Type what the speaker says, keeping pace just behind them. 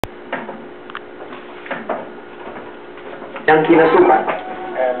ang kinasukan.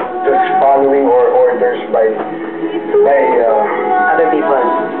 And just following orders by Other people.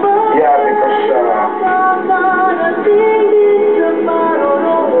 yeah, because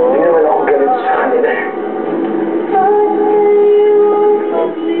hindi naman ako galit sa kanila.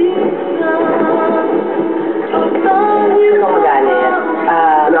 Ikaw magalit.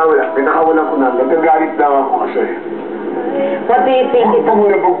 Wala. Pinakawalan ko na. Nagagalit lang ako kasi. What do you think is Kung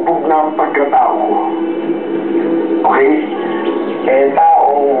nabugbog na ang pagkatao ko. Okay? Eh,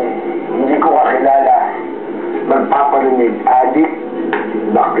 taong hindi ko kakilala, magpaparinig, adik,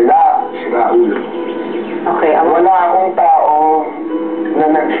 bakla, siraulo. Okay, Wala akong tao na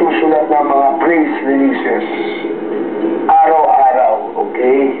nagsusulat ng mga praise releases araw-araw,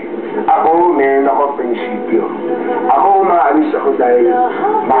 okay? Ako, meron ako prinsipyo. Ako, umaalis ako dahil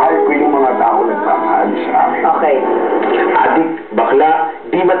mahal ko yung mga tao na nagpapaalis sa akin. Okay. Adik, bakla,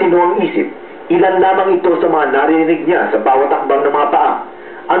 di matino ang isip. Ilan lamang ito sa mga narinig niya sa bawat akbang ng mga paa.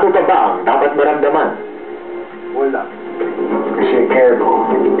 Ano pa ba ang dapat maramdaman? Wala. Kasi care ko.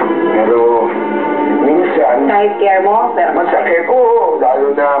 Pero, minsan, Kahit care mo, pero masakit ko,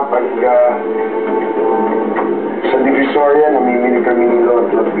 lalo na pag sa Divisoria, namimili kami ni Lot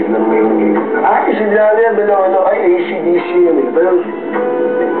biglang may humingi. Ay, si Jalia, ano, ay, ACDC yun eh. Pero,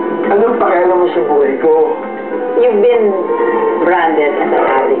 anong pakialam mo sa buhay ko? you've been branded as an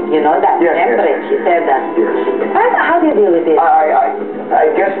addict, you know that? Yes, Siyempre, yes. she said that. Yes. How do you deal with it? I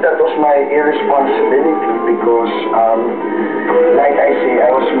guess that was my irresponsibility because, like I say,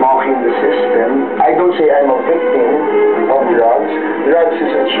 I was mocking the system. I don't say I'm a victim of drugs. Drugs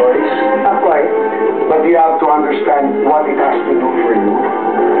is a choice. Of course. But you have to understand what it has to do for you.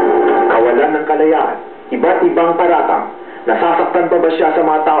 Kawalan ng kalayaan, iba't ibang paratang. Nasasaktan pa ba siya sa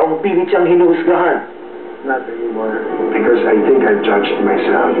mga taong pilit siyang hinuhusgahan? Not anymore. Because I think I've judged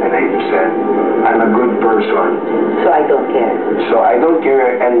myself and I've said I'm a good person. So I don't care. So I don't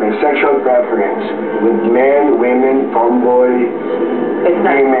care, and my sexual preference with men, women, tomboy, It's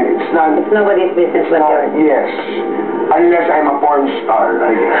not, women, it's not. it's nobody's business but yours. Yes. Unless I'm a porn star,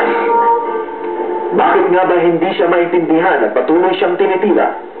 I guess. Bakit nga ba hindi siya maintindihan at patuloy siyang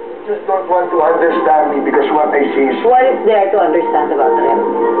tinitila? Just don't want to understand me because what I say is What is there to understand about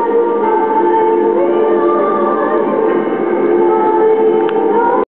them?